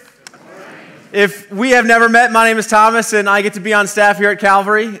If we have never met, my name is Thomas, and I get to be on staff here at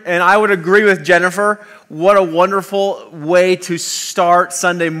Calvary, and I would agree with Jennifer. What a wonderful way to start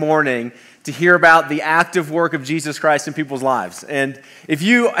Sunday morning to hear about the active work of Jesus Christ in people's lives. And if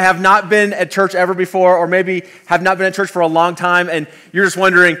you have not been at church ever before, or maybe have not been at church for a long time, and you're just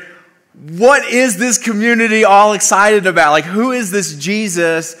wondering, what is this community all excited about? Like, who is this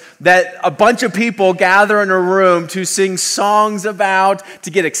Jesus that a bunch of people gather in a room to sing songs about,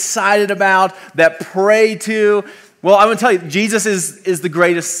 to get excited about, that pray to? Well, I want to tell you, Jesus is the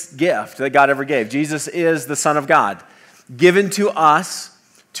greatest gift that God ever gave. Jesus is the Son of God, given to us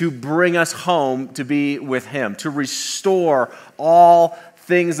to bring us home to be with Him, to restore all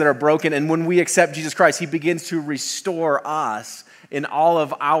things that are broken. And when we accept Jesus Christ, He begins to restore us in all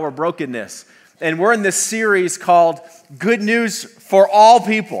of our brokenness. And we're in this series called Good News for All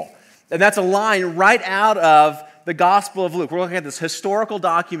People. And that's a line right out of the Gospel of Luke. We're looking at this historical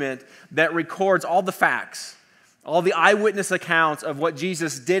document that records all the facts, all the eyewitness accounts of what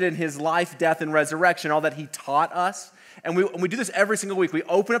Jesus did in His life, death, and resurrection, all that He taught us. And we do this every single week. We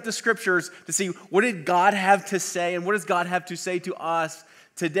open up the Scriptures to see, what did God have to say, and what does God have to say to us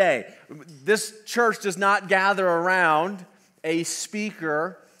today? This church does not gather around a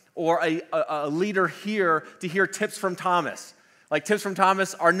speaker or a leader here to hear tips from Thomas. Like, tips from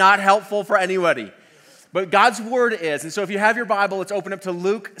Thomas are not helpful for anybody. But God's Word is. And so if you have your Bible, let's open up to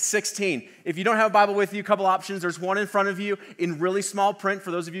Luke 16. If you don't have a Bible with you, a couple options. There's one in front of you in really small print for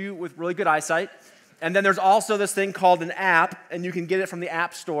those of you with really good eyesight. And then there's also this thing called an app, and you can get it from the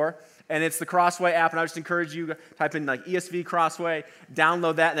App Store. And it's the Crossway app, and I just encourage you to type in like ESV Crossway,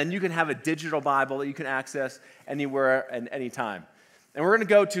 download that, and then you can have a digital Bible that you can access anywhere and anytime. And we're going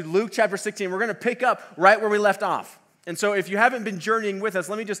to go to Luke chapter 16. We're going to pick up right where we left off. And so if you haven't been journeying with us,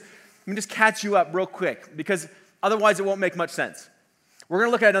 let me just catch you up real quick, because otherwise it won't make much sense. We're going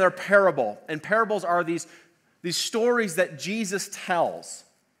to look at another parable, and parables are these stories that Jesus tells.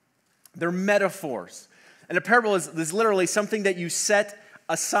 They're metaphors. And a parable is literally something that you set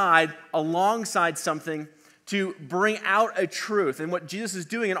aside alongside something to bring out a truth. And what Jesus is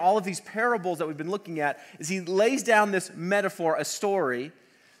doing in all of these parables that we've been looking at is He lays down this metaphor, a story,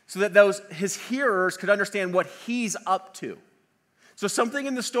 so that his hearers could understand what He's up to. So something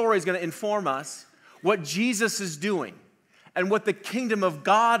in the story is going to inform us what Jesus is doing and what the kingdom of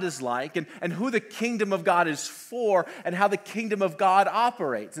God is like, and who the kingdom of God is for, and how the kingdom of God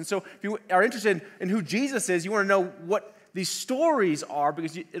operates. And so if you are interested in who Jesus is, you want to know what these stories are,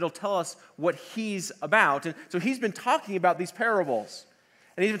 because it'll tell us what He's about. And so He's been talking about these parables.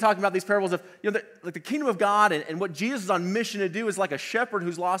 And He's been talking about these parables of, like the kingdom of God, and what Jesus is on mission to do is like a shepherd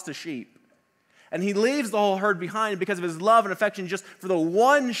who's lost a sheep. And He leaves the whole herd behind because of His love and affection just for the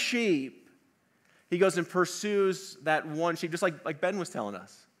one sheep. He goes and pursues that one sheep, just like Ben was telling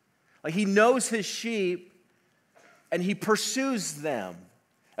us. Like, He knows His sheep, and He pursues them.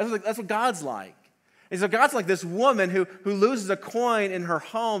 That's what God's like. And so God's like this woman who loses a coin in her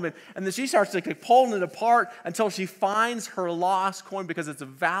home, and then she starts pulling it apart until she finds her lost coin because it's of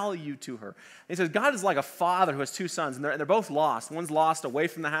value to her. And He says God is like a father who has two sons, and they're both lost. One's lost away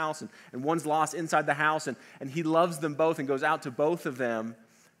from the house, and one's lost inside the house, and He loves them both and goes out to both of them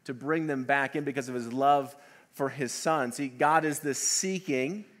to bring them back in because of His love for His son. See, God is this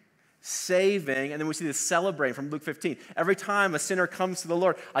seeking, saving, and then we see this celebrating from Luke 15. Every time a sinner comes to the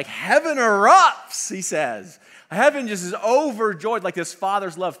Lord, like heaven erupts, He says. Heaven just is overjoyed, like this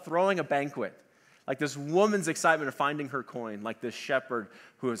father's love throwing a banquet, like this woman's excitement of finding her coin, like this shepherd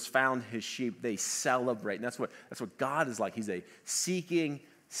who has found his sheep. They celebrate, and that's what God is like. He's a seeking,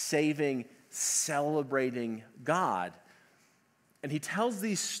 saving, celebrating God. And He tells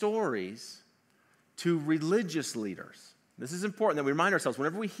these stories to religious leaders. This is important that we remind ourselves,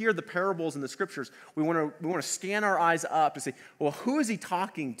 whenever we hear the parables in the Scriptures, we want to scan our eyes up to say, well, who is He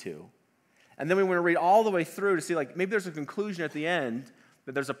talking to? And then we want to read all the way through to see, like, maybe there's a conclusion at the end,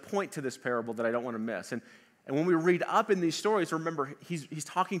 that there's a point to this parable that I don't want to miss. And when we read up in these stories, remember, he's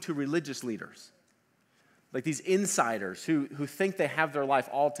talking to religious leaders, like these insiders who think they have their life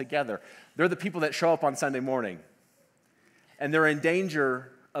all together. They're the people that show up on Sunday morning, and they're in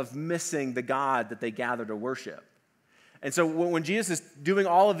danger of missing the God that they gather to worship. And so when Jesus is doing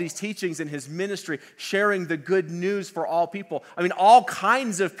all of these teachings in His ministry, sharing the good news for all people, I mean, all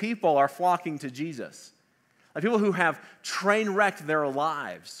kinds of people are flocking to Jesus. Like, people who have train wrecked their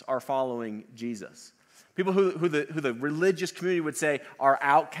lives are following Jesus. People who the religious community would say are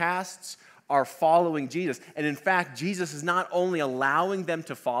outcasts are following Jesus. And in fact, Jesus is not only allowing them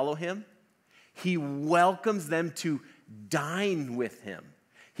to follow Him, He welcomes them to dine with Him.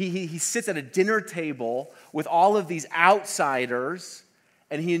 He sits at a dinner table with all of these outsiders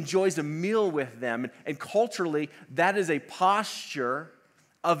and he enjoys a meal with them. And culturally, that is a posture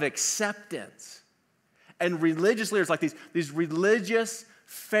of acceptance. And religious leaders, like these religious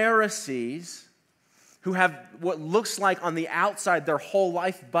Pharisees who have what looks like on the outside their whole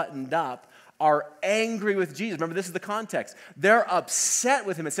life buttoned up, are angry with Jesus. Remember, this is the context. They're upset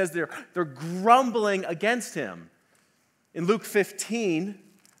with him. It says they're grumbling against him. In Luke 15,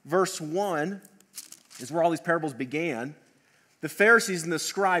 verse 1, is where all these parables began. The Pharisees and the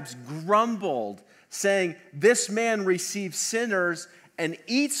scribes grumbled, saying, "This man receives sinners and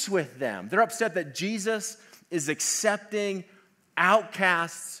eats with them." They're upset that Jesus is accepting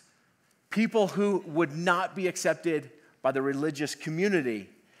outcasts, people who would not be accepted by the religious community.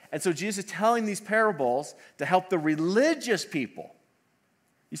 And so Jesus is telling these parables to help the religious people.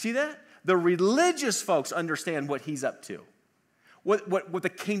 You see that? The religious folks understand what he's up to, what the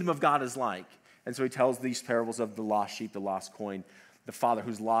kingdom of God is like. And so he tells these parables of the lost sheep, the lost coin, the father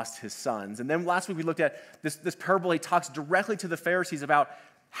who's lost his sons. And then last week we looked at this parable. He talks directly to the Pharisees about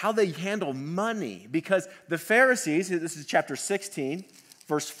how they handle money. Because the Pharisees, this is chapter 16,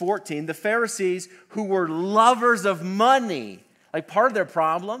 verse 14, the Pharisees who were lovers of money, like part of their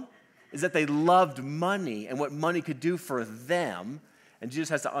problem is that they loved money and what money could do for them. And Jesus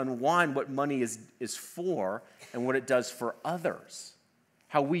has to unwind what money is for and what it does for others,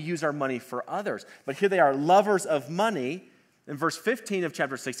 how we use our money for others. But here they are, lovers of money. In verse 15 of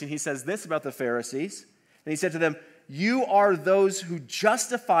chapter 16, he says this about the Pharisees. And he said to them, "You are those who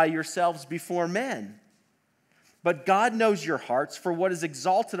justify yourselves before men. But God knows your hearts, for what is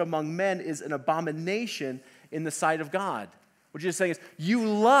exalted among men is an abomination in the sight of God." What Jesus is saying is, you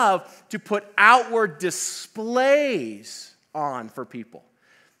love to put outward displays on for people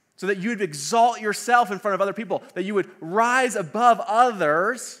so that you'd exalt yourself in front of other people, that you would rise above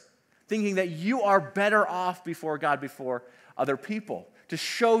others, thinking that you are better off before God, before other people, to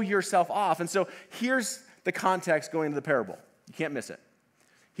show yourself off. And so here's the context going into the parable. You can't miss it.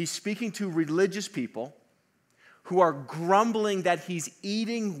 He's speaking to religious people who are grumbling that he's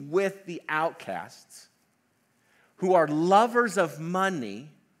eating with the outcasts, who are lovers of money,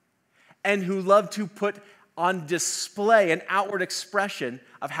 and who love to put on display an outward expression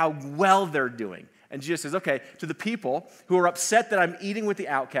of how well they're doing. And Jesus says, okay, to the people who are upset that I'm eating with the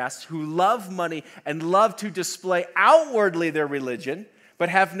outcasts, who love money and love to display outwardly their religion, but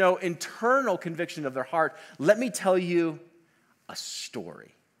have no internal conviction of their heart, let me tell you a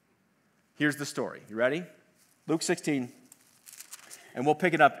story. Here's the story. You ready? Luke 16, and we'll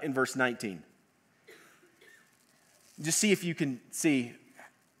pick it up in verse 19. Just see if you can see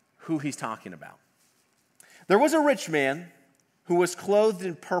who he's talking about. There was a rich man who was clothed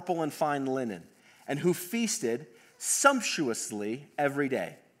in purple and fine linen, and who feasted sumptuously every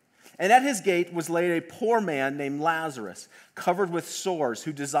day. And at his gate was laid a poor man named Lazarus, covered with sores,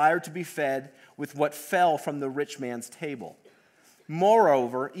 who desired to be fed with what fell from the rich man's table.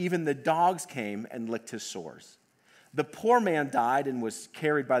 Moreover, even the dogs came and licked his sores. The poor man died and was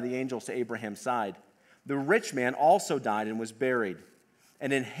carried by the angels to Abraham's side. The rich man also died and was buried.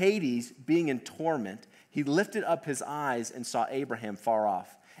 And in Hades, being in torment, he lifted up his eyes and saw Abraham far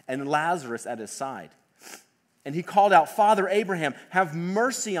off, and Lazarus at his side. And he called out, "Father Abraham, have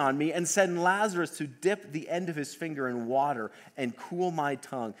mercy on me, and send Lazarus to dip the end of his finger in water and cool my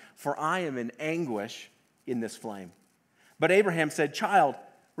tongue, for I am in anguish in this flame." But Abraham said, "Child,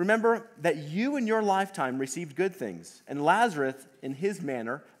 remember that you in your lifetime received good things, and Lazarus in his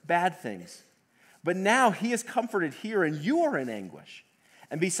manner bad things. But now he is comforted here, and you are in anguish.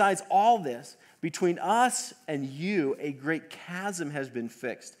 And besides all this, between us and you a great chasm has been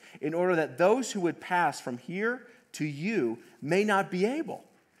fixed, in order that those who would pass from here to you may not be able,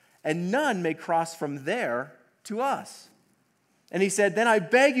 and none may cross from there to us." And he said, "Then I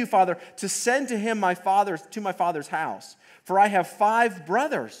beg you, Father, to send to him my father's house, for I have 5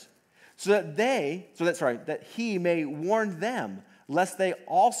 brothers, that he may warn them, lest they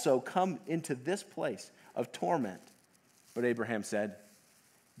also come into this place of torment." But Abraham said,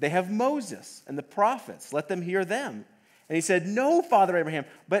 "They have Moses and the prophets. Let them hear them." And he said, "No, Father Abraham,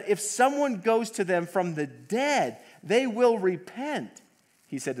 but if someone goes to them from the dead, they will repent."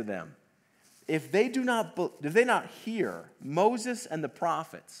 He said to them, If they not hear Moses and the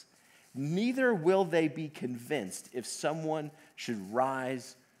prophets, neither will they be convinced if someone should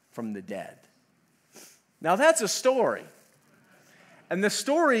rise from the dead." Now that's a story. And the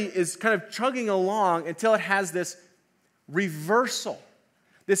story is kind of chugging along until it has this reversal,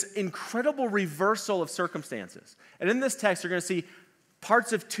 this incredible reversal of circumstances. And in this text, you're going to see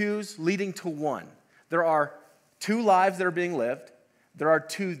parts of 2s leading to 1. There are 2 lives that are being lived. There are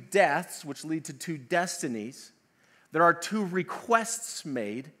 2 deaths, which lead to 2 destinies. There are two requests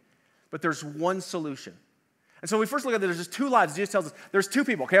made, but there's one solution. And so when we first look at it, there's just two lives. Jesus tells us there's two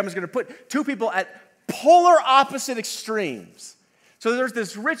people. Okay, I'm just going to put two people at polar opposite extremes. So there's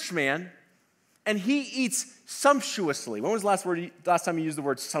this rich man, and he eats sumptuously. When was the last time you used the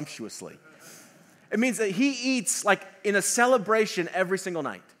word sumptuously? It means that he eats like in a celebration every single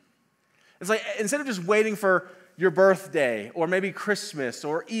night. It's like instead of just waiting for your birthday or maybe Christmas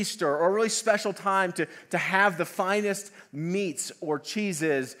or Easter or a really special time to have the finest meats or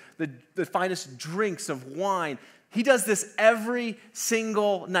cheeses, the finest drinks of wine, he does this every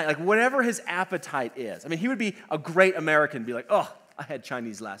single night, like whatever his appetite is. I mean, he would be a great American, be like, oh, I had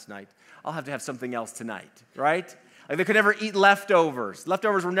Chinese last night. I'll have to have something else tonight, right? Like they could never eat leftovers.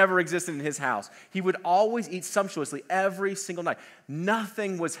 Leftovers were never existed in his house. He would always eat sumptuously every single night.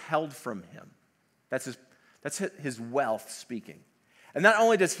 Nothing was held from him. That's his wealth speaking. And not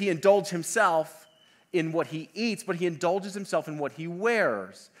only does he indulge himself in what he eats, but he indulges himself in what he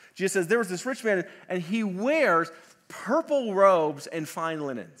wears. Jesus says there was this rich man, and he wears purple robes and fine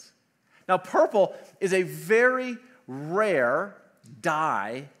linens. Now, purple is a very rare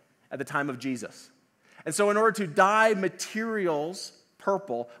dye at the time of Jesus. And so in order to dye materials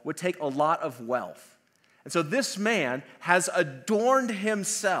purple would take a lot of wealth. And so this man has adorned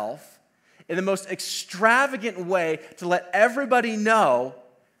himself in the most extravagant way to let everybody know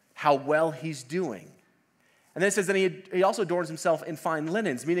how well he's doing. And then it says that he also adorns himself in fine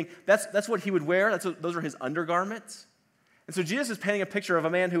linens, meaning that's what he would wear. Those are his undergarments. And so Jesus is painting a picture of a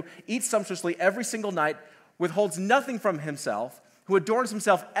man who eats sumptuously every single night, withholds nothing from himself, who adorns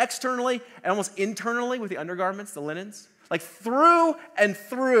himself externally and almost internally with the undergarments, the linens. Like through and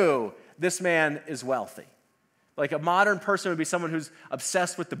through, this man is wealthy. Like a modern person would be someone who's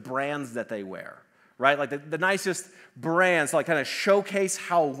obsessed with the brands that they wear, right? Like the nicest brands, like kind of showcase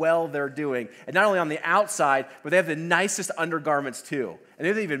how well they're doing. And not only on the outside, but they have the nicest undergarments too. And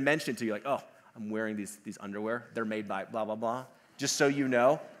they even mention it to you, like, oh, I'm wearing these underwear. They're made by blah, blah, blah. Just so you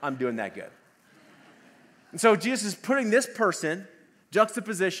know, I'm doing that good. And so Jesus is putting this person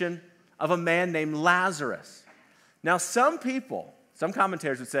juxtaposition of a man named Lazarus. Now, some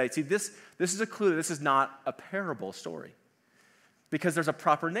commentators would say, see, this is a clue that this is not a parable story because there's a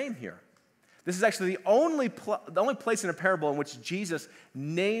proper name here. This is actually the only place in a parable in which Jesus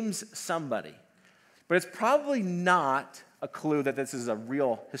names somebody. But it's probably not a clue that this is a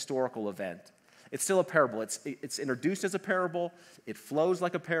real historical event. It's still a parable. It's introduced as a parable. It flows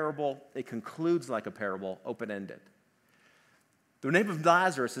like a parable. It concludes like a parable, open-ended. The name of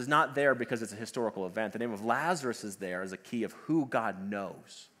Lazarus is not there because it's a historical event. The name of Lazarus is there as a key of who God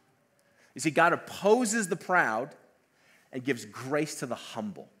knows. You see, God opposes the proud and gives grace to the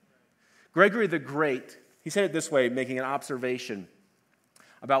humble. Gregory the Great, he said it this way, making an observation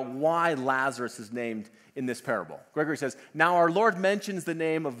about why Lazarus is named in this parable. Gregory says, now our Lord mentions the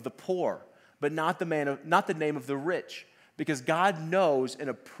name of the poor, but not the name of the rich, because God knows and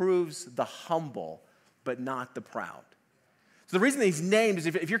approves the humble, but not the proud. So the reason that he's named is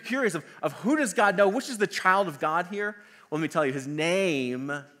if you're curious of who does God know, which is the child of God here, well, let me tell you, his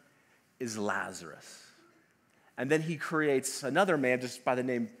name is Lazarus. And then he creates another man just by the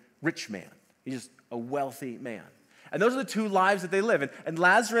name Rich Man. He's just a wealthy man. And those are the two lives that they live in. And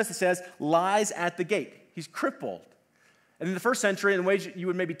Lazarus, it says, lies at the gate. He's crippled. And in the first century, in the ways you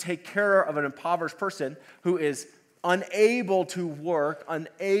would maybe take care of an impoverished person who is unable to work,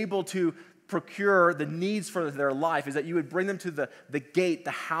 unable to procure the needs for their life, is that you would bring them to the gate,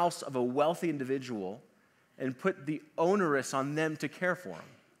 the house of a wealthy individual, and put the onerous on them to care for him.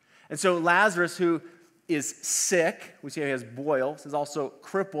 And so Lazarus, who is sick, we see he has boils, is also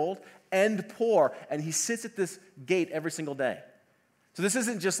crippled and poor, and he sits at this gate every single day. So this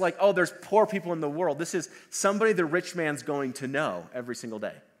isn't just like, oh, there's poor people in the world. This is somebody the rich man's going to know every single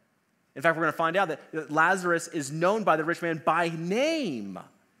day. In fact, we're going to find out that Lazarus is known by the rich man by name.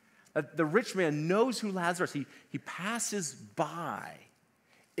 The rich man knows who Lazarus is. He passes by,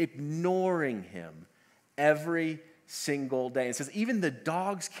 ignoring him every single day. It says even the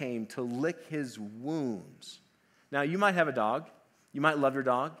dogs came to lick his wounds. Now, you might have a dog. You might love your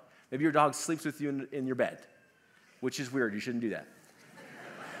dog. Maybe your dog sleeps with you in your bed, which is weird. You shouldn't do that.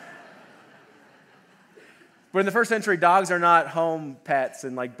 But in the first century, dogs are not home pets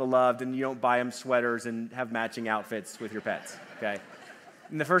and like beloved, and you don't buy them sweaters and have matching outfits with your pets, okay?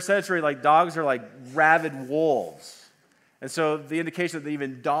 In the first century, like dogs are like rabid wolves. And so the indication that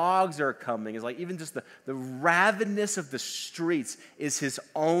even dogs are coming is like even just the ravenous of the streets is his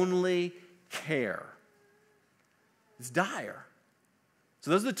only care. It's dire.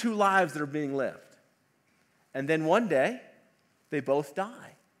 So those are the two lives that are being lived. And then one day, they both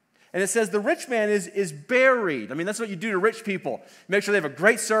die. And it says the rich man is buried. I mean, that's what you do to rich people. You make sure they have a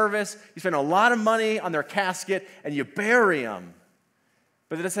great service. You spend a lot of money on their casket, and you bury them.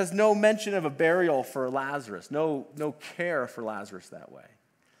 But it says no mention of a burial for Lazarus, no care for Lazarus that way.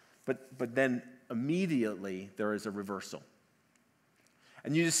 But then immediately there is a reversal.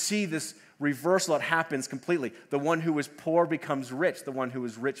 And you just see this reversal that happens completely. The one who was poor becomes rich. The one who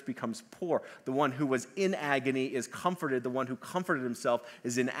was rich becomes poor. The one who was in agony is comforted. The one who comforted himself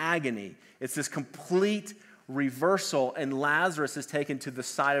is in agony. It's this complete reversal, and Lazarus is taken to the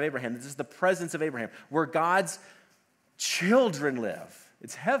side of Abraham. This is the presence of Abraham, where God's children live.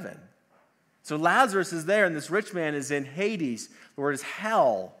 It's heaven. So Lazarus is there, and this rich man is in Hades, or is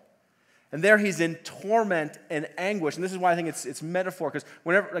hell. And there he's in torment and anguish. And this is why I think it's metaphor, because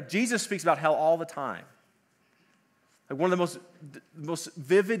whenever Jesus speaks about hell all the time. Like one of the most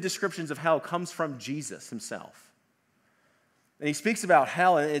vivid descriptions of hell comes from Jesus himself. And he speaks about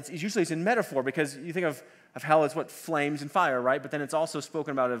hell, and it's usually in metaphor, because you think of hell as what? Flames and fire, right? But then it's also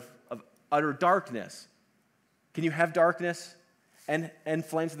spoken about of utter darkness. Can you have darkness and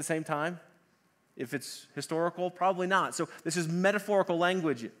flames at the same time? If it's historical, probably not. So this is metaphorical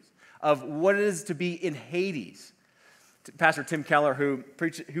language of what it is to be in Hades. Pastor Tim Keller, who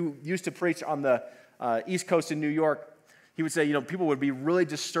used to preach on the East Coast in New York, he would say, people would be really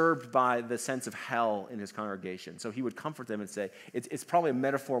disturbed by the sense of hell in his congregation. So he would comfort them and say, it's probably a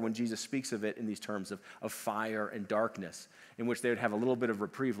metaphor when Jesus speaks of it in these terms of fire and darkness, in which they would have a little bit of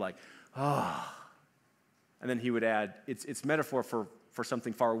reprieve, like, oh. And then he would add, it's metaphor for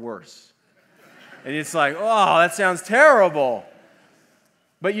something far worse. And it's like, oh, that sounds terrible.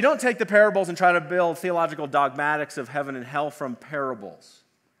 But you don't take the parables and try to build theological dogmatics of heaven and hell from parables.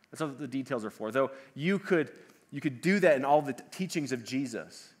 That's what the details are for. Though you could do that in all the teachings of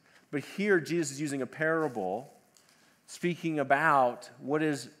Jesus. But here Jesus is using a parable speaking about what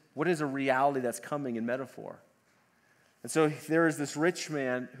is a reality that's coming in metaphor. And so there is this rich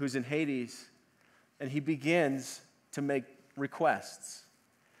man who's in Hades, and he begins to make requests.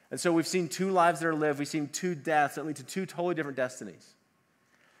 And so we've seen two lives that are lived. We've seen two deaths that lead to two totally different destinies.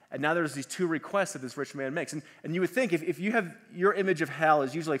 And now there's these two requests that this rich man makes. And you would think if you have your image of hell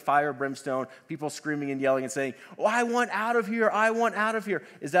is usually fire, brimstone, people screaming and yelling and saying, oh, I want out of here, I want out of here.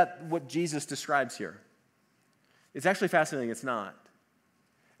 Is that what Jesus describes here? It's actually fascinating. It's not.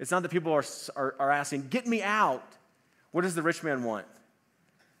 It's not that people are asking, get me out. What does the rich man want?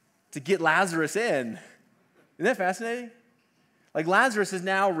 To get Lazarus in. Isn't that fascinating? Like Lazarus is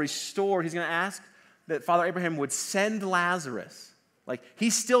now restored. He's going to ask that Father Abraham would send Lazarus. Like, he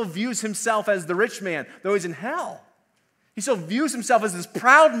still views himself as the rich man, though he's in hell. He still views himself as this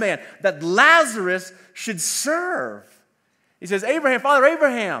proud man that Lazarus should serve. He says, Father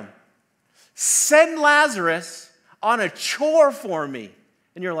Abraham, send Lazarus on a chore for me.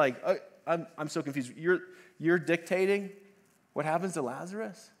 And you're like, I'm so confused. You're dictating what happens to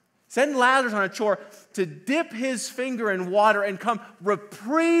Lazarus? Send Lazarus on a chore to dip his finger in water and come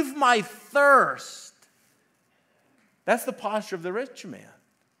reprieve my thirst. That's the posture of the rich man.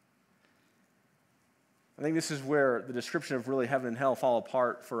 I think this is where the description of really heaven and hell fall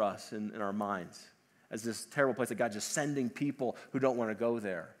apart for us in our minds, as this terrible place that God's just sending people who don't want to go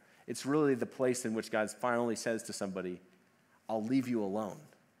there. It's really the place in which God finally says to somebody, I'll leave you alone.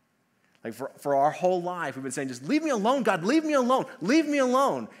 Like for our whole life, we've been saying, just leave me alone, God, leave me alone, leave me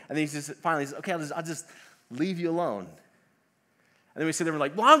alone. And then he just finally says, okay, I'll just leave you alone. And then we sit there and we're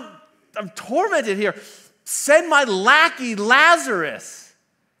like, well, I'm tormented here. Send my lackey Lazarus.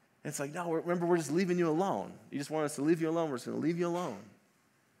 And it's like, no, remember, we're just leaving you alone. You just want us to leave you alone. We're just going to leave you alone.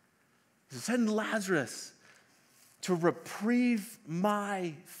 He says, send Lazarus to reprieve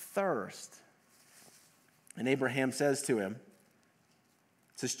my thirst. And Abraham says to him,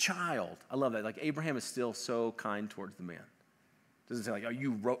 it says, child. I love that. Like, Abraham is still so kind towards the man. It doesn't say like, oh,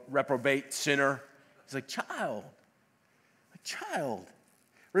 you reprobate sinner. He's like, child. Like, child.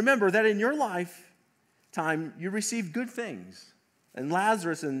 Remember that in your lifetime you received good things. And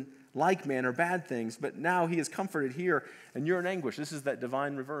Lazarus in like manner bad things. But now he is comforted here and you're in anguish. This is that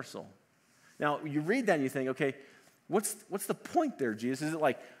divine reversal. Now, you read that and you think, okay, what's the point there, Jesus? Is it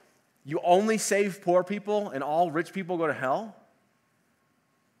like you only save poor people and all rich people go to hell?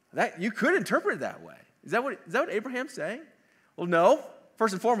 That you could interpret it that way. Is that what Abraham's saying? Well, no.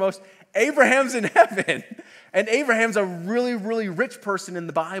 First and foremost, Abraham's in heaven. And Abraham's a really, really rich person in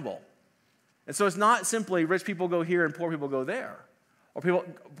the Bible. And so it's not simply rich people go here and poor people go there. Or poor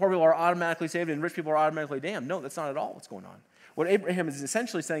people are automatically saved and rich people are automatically damned. No, that's not at all what's going on. What Abraham is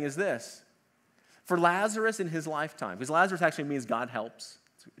essentially saying is this. For Lazarus in his lifetime, because Lazarus actually means God helps.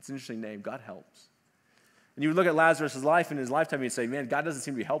 It's an interesting name, God helps. And you look at Lazarus' life in his lifetime and you say, man, God doesn't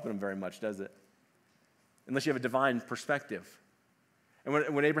seem to be helping him very much, does it? Unless you have a divine perspective.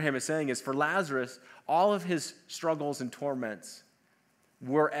 And what Abraham is saying is for Lazarus, all of his struggles and torments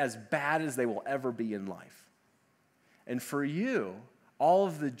were as bad as they will ever be in life. And for you, all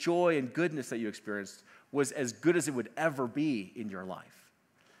of the joy and goodness that you experienced was as good as it would ever be in your life.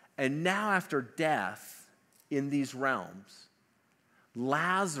 And now after death in these realms,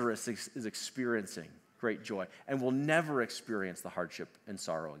 Lazarus is experiencing great joy and will never experience the hardship and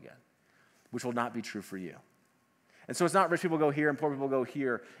sorrow again, which will not be true for you. And so it's not rich people go here and poor people go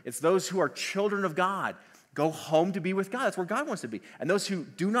here. It's those who are children of God go home to be with God. That's where God wants to be. And those who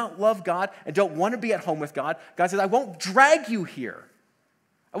do not love God and don't want to be at home with God, God says, I won't drag you here.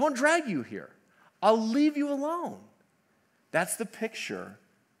 I won't drag you here. I'll leave you alone. That's the picture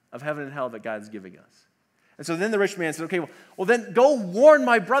of heaven and hell that God's giving us. And so then the rich man said, okay, well then go warn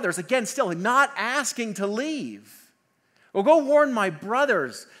my brothers. Again, still not asking to leave. Well, go warn my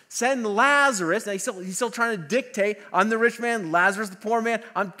brothers. Send Lazarus. And he's still trying to dictate. I'm the rich man, Lazarus the poor man.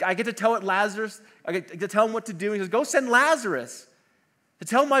 I get to tell it Lazarus. I get to tell him what to do. He says, go send Lazarus to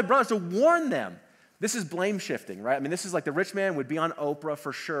tell my brothers, to warn them. This is blame shifting, right? I mean, this is like the rich man would be on Oprah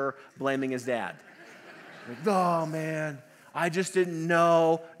for sure, blaming his dad. Like, oh, man, I just didn't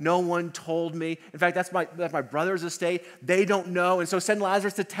know. No one told me. In fact, that's my brother's estate. They don't know. And so send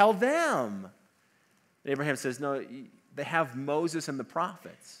Lazarus to tell them. And Abraham says, no, they have Moses and the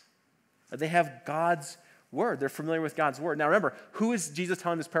prophets. They have God's word. They're familiar with God's word. Now remember, who is Jesus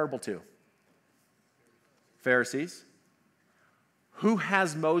telling this parable to? Pharisees. Who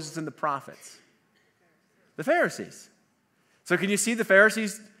has Moses and the prophets? The Pharisees. So can you see the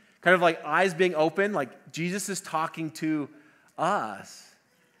Pharisees kind of like eyes being open, like Jesus is talking to us?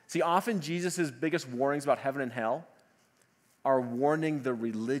 See, often Jesus' biggest warnings about heaven and hell are warning the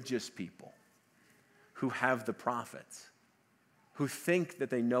religious people who have the prophets, who think that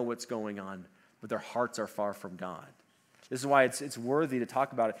they know what's going on, but their hearts are far from God. This is why it's worthy to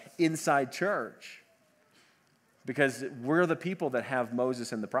talk about it inside church, because we're the people that have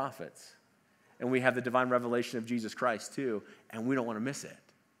Moses and the prophets, and we have the divine revelation of Jesus Christ too, and we don't want to miss it.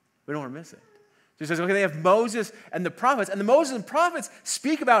 We don't want to miss it. So he says, okay, they have Moses and the prophets, and the Moses and prophets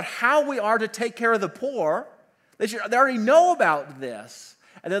speak about how we are to take care of the poor. They already know about this.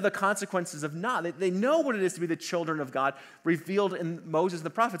 And they're the consequences of not. They know what it is to be the children of God revealed in Moses and the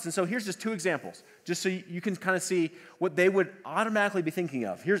prophets. And so here's just two examples, just so you can kind of see what they would automatically be thinking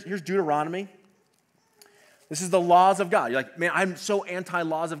of. Here's Deuteronomy. This is the laws of God. You're like, man, I'm so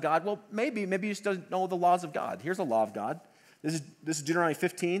anti-laws of God. Well, maybe you just don't know the laws of God. Here's a law of God. This is Deuteronomy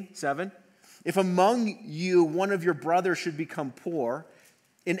 15:7. If among you one of your brothers should become poor,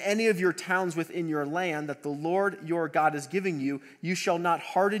 in any of your towns within your land that the Lord your God is giving you, you shall not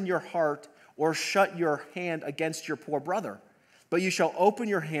harden your heart or shut your hand against your poor brother, but you shall open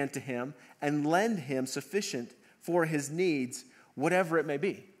your hand to him and lend him sufficient for his needs, whatever it may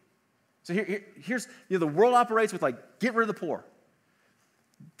be. So here's, the world operates with like, get rid of the poor.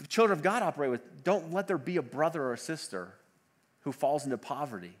 The children of God operate with, don't let there be a brother or a sister who falls into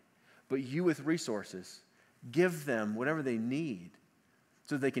poverty, but you with resources, give them whatever they need,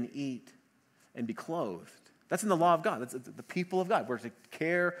 so they can eat and be clothed. That's in the law of God. That's the people of God. We're to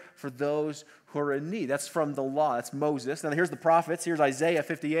care for those who are in need. That's from the law. That's Moses. Now here's the prophets. Here's Isaiah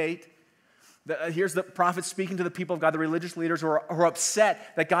 58. Here's the prophets speaking to the people of God, the religious leaders who are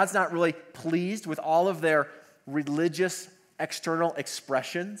upset that God's not really pleased with all of their religious external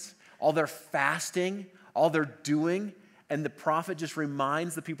expressions, all their fasting, all their doing. And the prophet just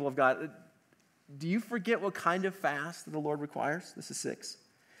reminds the people of God, do you forget what kind of fast that the Lord requires? This is 6.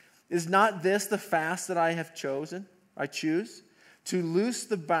 Is not this the fast that I choose? To loose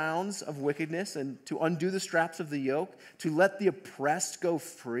the bounds of wickedness and to undo the straps of the yoke, to let the oppressed go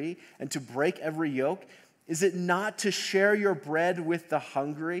free and to break every yoke? Is it not to share your bread with the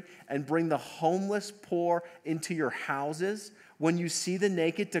hungry and bring the homeless poor into your houses? When you see the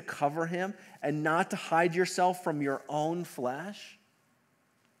naked, to cover him and not to hide yourself from your own flesh?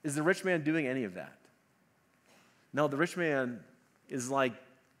 Is the rich man doing any of that? No, the rich man is like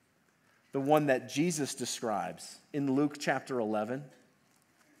the one that Jesus describes in Luke chapter 11.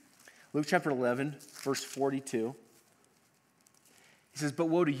 Luke chapter 11, verse 42. He says, but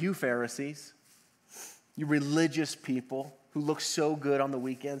woe to you, Pharisees, you religious people who look so good on the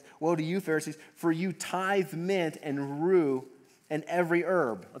weekends. Woe to you, Pharisees, for you tithe mint and rue and every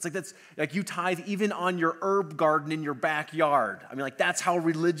herb. That's like you tithe even on your herb garden in your backyard. I mean, like that's how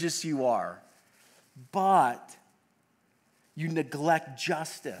religious you are. But you neglect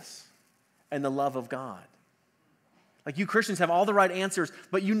justice and the love of God. Like you Christians have all the right answers,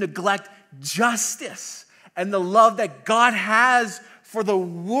 but you neglect justice and the love that God has for the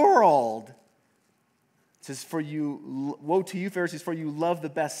world. It says, woe to you, Pharisees, for you love the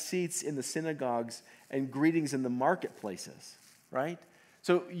best seats in the synagogues and greetings in the marketplaces, right?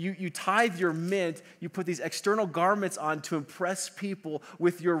 So you tithe your mint, you put these external garments on to impress people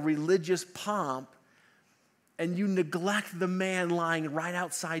with your religious pomp, and you neglect the man lying right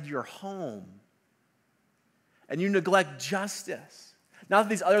outside your home. And you neglect justice. Not that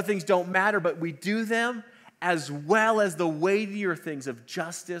these other things don't matter, but we do them as well as the weightier things of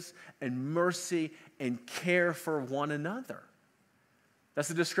justice and mercy and care for one another. That's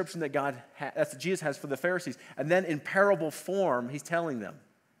the description that that's what Jesus has for the Pharisees. And then in parable form, he's telling them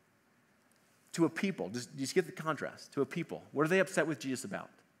to a people. Just get the contrast. To a people. What are they upset with Jesus about?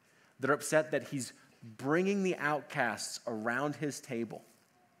 They're upset that he's bringing the outcasts around his table.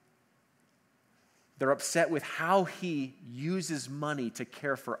 They're upset with how he uses money to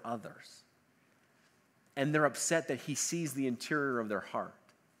care for others. And they're upset that he sees the interior of their heart.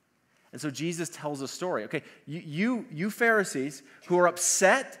 And so Jesus tells a story. Okay, you Pharisees who are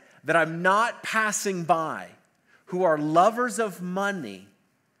upset that I'm not passing by, who are lovers of money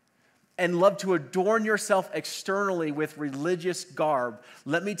and love to adorn yourself externally with religious garb,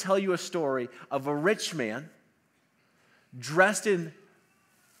 let me tell you a story of a rich man dressed in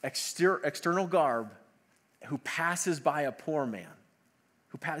external garb who passes by a poor man,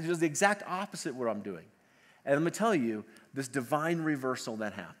 who does the exact opposite of what I'm doing. And I'm going to tell you this divine reversal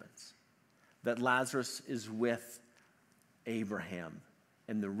that happens, that Lazarus is with Abraham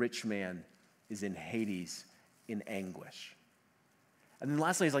and the rich man is in Hades in anguish. And then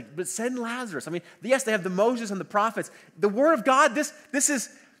lastly, he's like, but send Lazarus. I mean, yes, they have the Moses and the prophets. The word of God,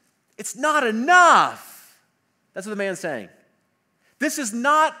 it's not enough. That's what the man's saying. This is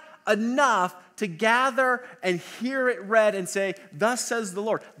not enough to gather and hear it read and say, thus says the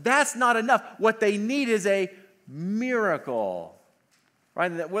Lord. That's not enough. What they need is a miracle.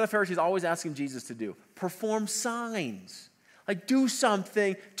 Right? What are the Pharisees always asking Jesus to do? Perform signs. Like do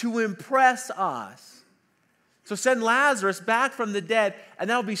something to impress us. So send Lazarus back from the dead, and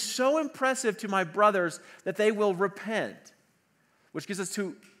that'll be so impressive to my brothers that they will repent. Which gives us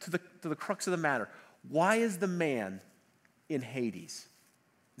to the crux of the matter. Why is the man in Hades?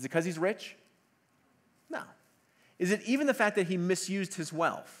 Is it because he's rich? No. Is it even the fact that he misused his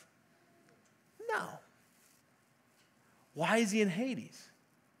wealth? No. Why is he in Hades?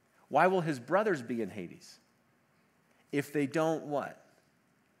 Why will his brothers be in Hades? If they don't what?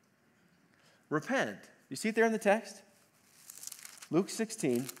 Repent. You see it there in the text? Luke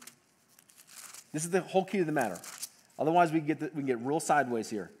 16. This is the whole key to the matter. Otherwise, we can get real sideways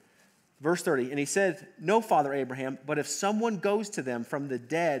here. Verse 30, and he said, no, Father Abraham, but if someone goes to them from the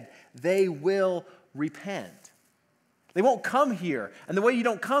dead, they will repent. They won't come here. And the way you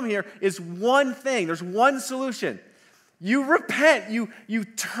don't come here is one thing. There's one solution. You repent. You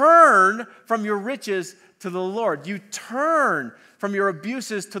turn from your riches to the Lord. You turn from your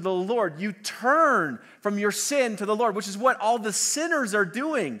abuses to the Lord. You turn from your sin to the Lord, which is what all the sinners are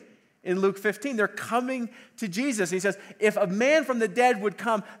doing in Luke 15. They're coming to Jesus. And he says, if a man from the dead would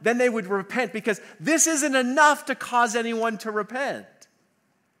come, then they would repent, because this isn't enough to cause anyone to repent.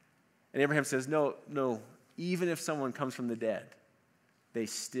 And Abraham says, no, even if someone comes from the dead, they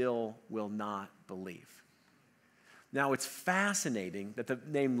still will not believe. Now, it's fascinating that the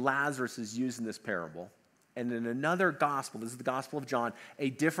name Lazarus is used in this parable. And in another gospel, this is the Gospel of John, a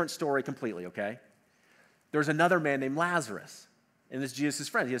different story completely, okay? There's another man named Lazarus, and this is Jesus'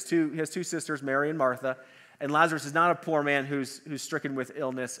 friend. He has two sisters, Mary and Martha, and Lazarus is not a poor man who's stricken with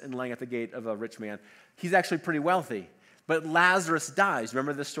illness and laying at the gate of a rich man. He's actually pretty wealthy. But Lazarus dies.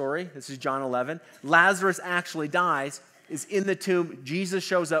 Remember the story? This is John 11. Lazarus actually dies, is in the tomb. Jesus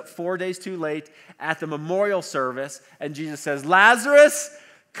shows up 4 days too late at the memorial service, and Jesus says, Lazarus,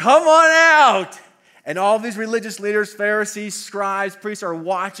 come on out. And all these religious leaders, Pharisees, scribes, priests are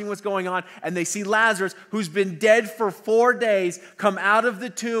watching what's going on, and they see Lazarus, who's been dead for 4 days, come out of the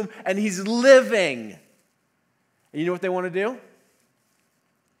tomb, and he's living. And you know what they want to do?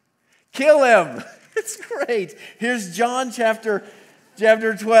 Kill him. It's great. Here's John chapter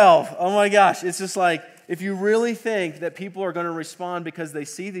 12. Oh my gosh. It's just like, if you really think that people are going to respond because they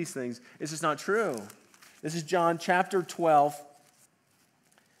see these things, it's just not true. This is John chapter 12.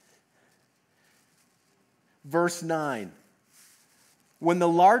 Verse 9, when the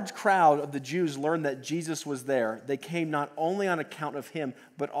large crowd of the Jews learned that Jesus was there, they came not only on account of him,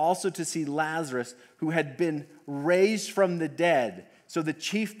 but also to see Lazarus, who had been raised from the dead. So the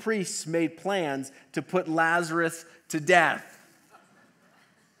chief priests made plans to put Lazarus to death.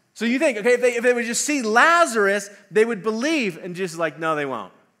 So you think, okay, if they would just see Lazarus, they would believe, and Jesus is like, no, they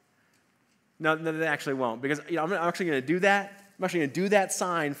won't. No, they actually won't, because I'm actually going to do that. I'm actually going to do that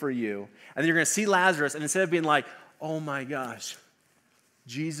sign for you. And then you're going to see Lazarus, and instead of being like, oh my gosh,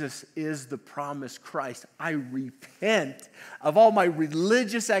 Jesus is the promised Christ, I repent of all my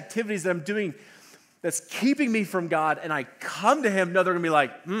religious activities that I'm doing that's keeping me from God, and I come to him. No, they're going to be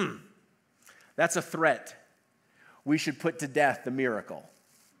like, that's a threat. We should put to death the miracle.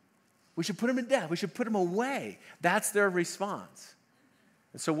 We should put him to death. We should put him away. That's their response.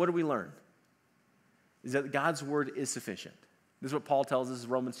 And so what do we learn? Is that God's word is sufficient. This is what Paul tells us in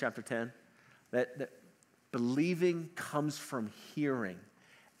Romans chapter 10, that believing comes from hearing,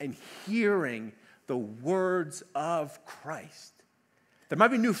 and hearing the words of Christ. There might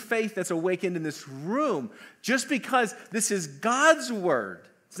be new faith that's awakened in this room just because this is God's word.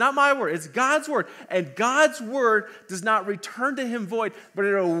 It's not my word, it's God's word. And God's word does not return to him void, but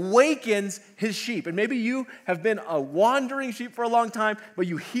it awakens his sheep. And maybe you have been a wandering sheep for a long time, but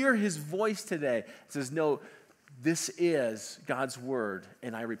you hear his voice today. It says, no, this is God's word,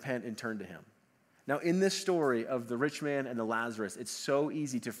 and I repent and turn to him. Now, in this story of the rich man and the Lazarus, it's so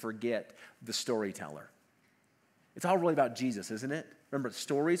easy to forget the storyteller. It's all really about Jesus, isn't it? Remember,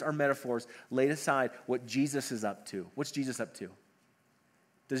 stories are metaphors laid aside what Jesus is up to. What's Jesus up to?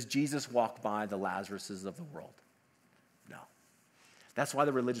 Does Jesus walk by the Lazaruses of the world? No. That's why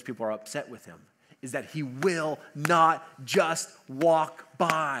the religious people are upset with him, is that he will not just walk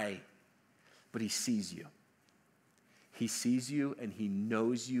by, but he sees you. He sees you and he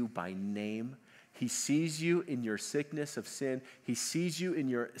knows you by name. He sees you in your sickness of sin. He sees you in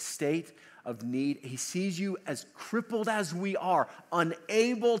your state of need. He sees you as crippled as we are,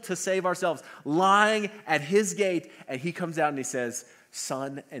 unable to save ourselves, lying at his gate, and he comes out and he says,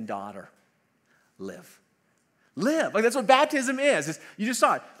 son and daughter, live. Live. Like that's what baptism is. You just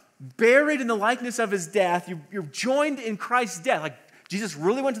saw it. Buried in the likeness of his death, you're joined in Christ's death. Like Jesus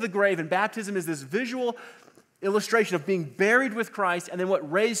really went to the grave, and baptism is this visual illustration of being buried with Christ, and then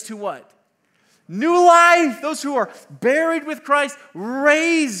what? Raised to what? New life. Those who are buried with Christ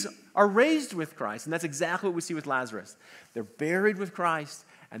are raised with Christ. And that's exactly what we see with Lazarus. They're buried with Christ,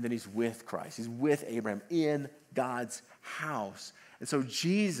 and then he's with Christ. He's with Abraham in God's house. And so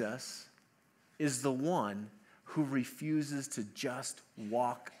Jesus is the one who refuses to just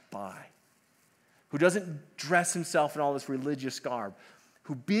walk by, who doesn't dress himself in all this religious garb,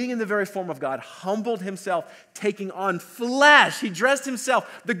 who being in the very form of God, humbled himself, taking on flesh. He dressed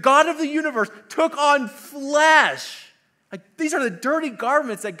himself. The God of the universe took on flesh. Like these are the dirty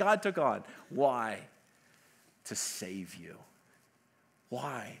garments that God took on. Why? To save you.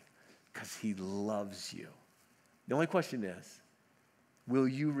 Why? Because he loves you. The only question is, will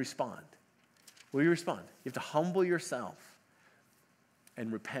you respond? Will you respond? You have to humble yourself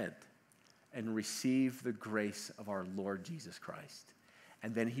and repent and receive the grace of our Lord Jesus Christ.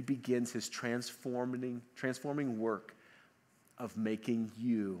 And then he begins his transforming work of making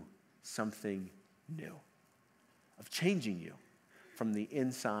you something new, of changing you from the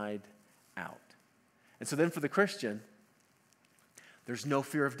inside out. And so then for the Christian, there's no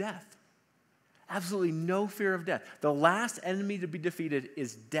fear of death. Absolutely no fear of death. The last enemy to be defeated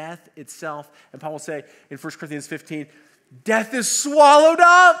is death itself. And Paul will say in 1 Corinthians 15, death is swallowed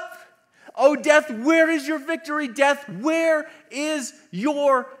up. Oh, death, where is your victory? Death, where is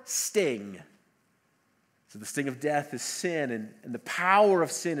your sting? So the sting of death is sin, and the power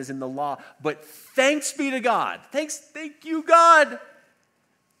of sin is in the law. But thanks be to God. Thank you, God,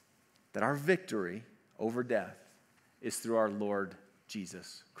 that our victory over death is through our Lord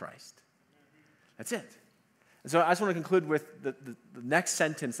Jesus Christ. That's it. And so I just want to conclude with the next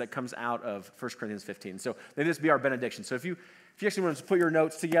sentence that comes out of 1 Corinthians 15. So may this be our benediction. So if you actually want to put your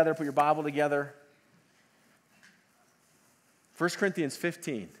notes together, put your Bible together, 1 Corinthians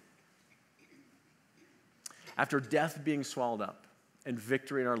 15. After death being swallowed up and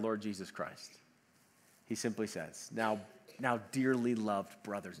victory in our Lord Jesus Christ, he simply says, now dearly loved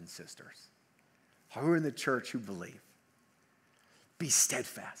brothers and sisters, who are in the church who believe, be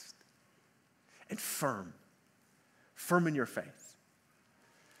steadfast and firm in your faith,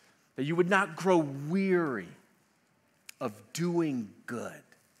 that you would not grow weary of doing good.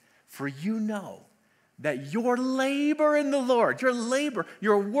 For you know that your labor in the Lord,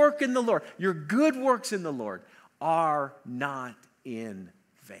 your work in the Lord, your good works in the Lord are not in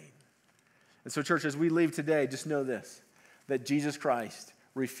vain. And so, church, as we leave today, just know this, that Jesus Christ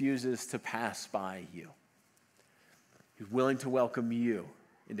refuses to pass by you. He's willing to welcome you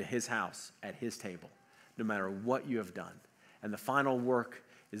into his house at his table, no matter what you have done. And the final work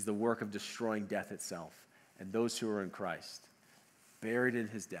is the work of destroying death itself. And those who are in Christ, buried in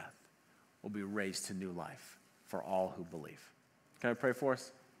his death, will be raised to new life for all who believe. Can I pray for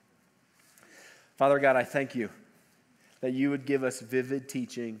us? Father God, I thank you that you would give us vivid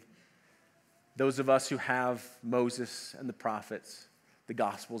teaching, those of us who have Moses and the prophets, the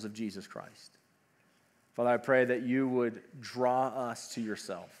Gospels of Jesus Christ. Father, I pray that you would draw us to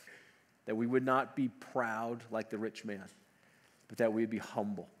yourself, that we would not be proud like the rich man, but that we would be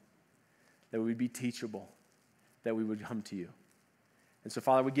humble, that we would be teachable, that we would come to you. And so,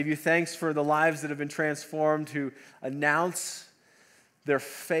 Father, we give you thanks for the lives that have been transformed, who announce their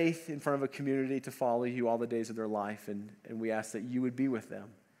faith in front of a community to follow you all the days of their life. And we ask that you would be with them,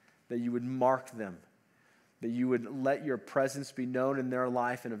 that you would mark them, that you would let your presence be known in their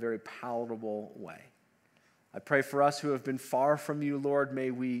life in a very palatable way. I pray for us who have been far from you, Lord, may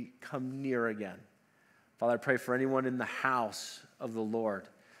we come near again. Father, I pray for anyone in the house of the Lord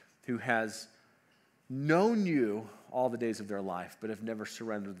who has known you all the days of their life, but have never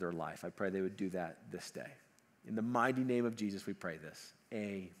surrendered their life. I pray they would do that this day. In the mighty name of Jesus, we pray this.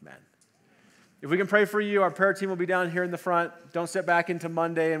 Amen. If we can pray for you, our prayer team will be down here in the front. Don't step back into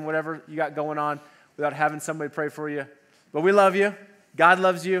Monday and whatever you got going on without having somebody pray for you. But we love you. God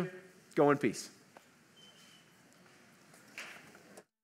loves you. Go in peace.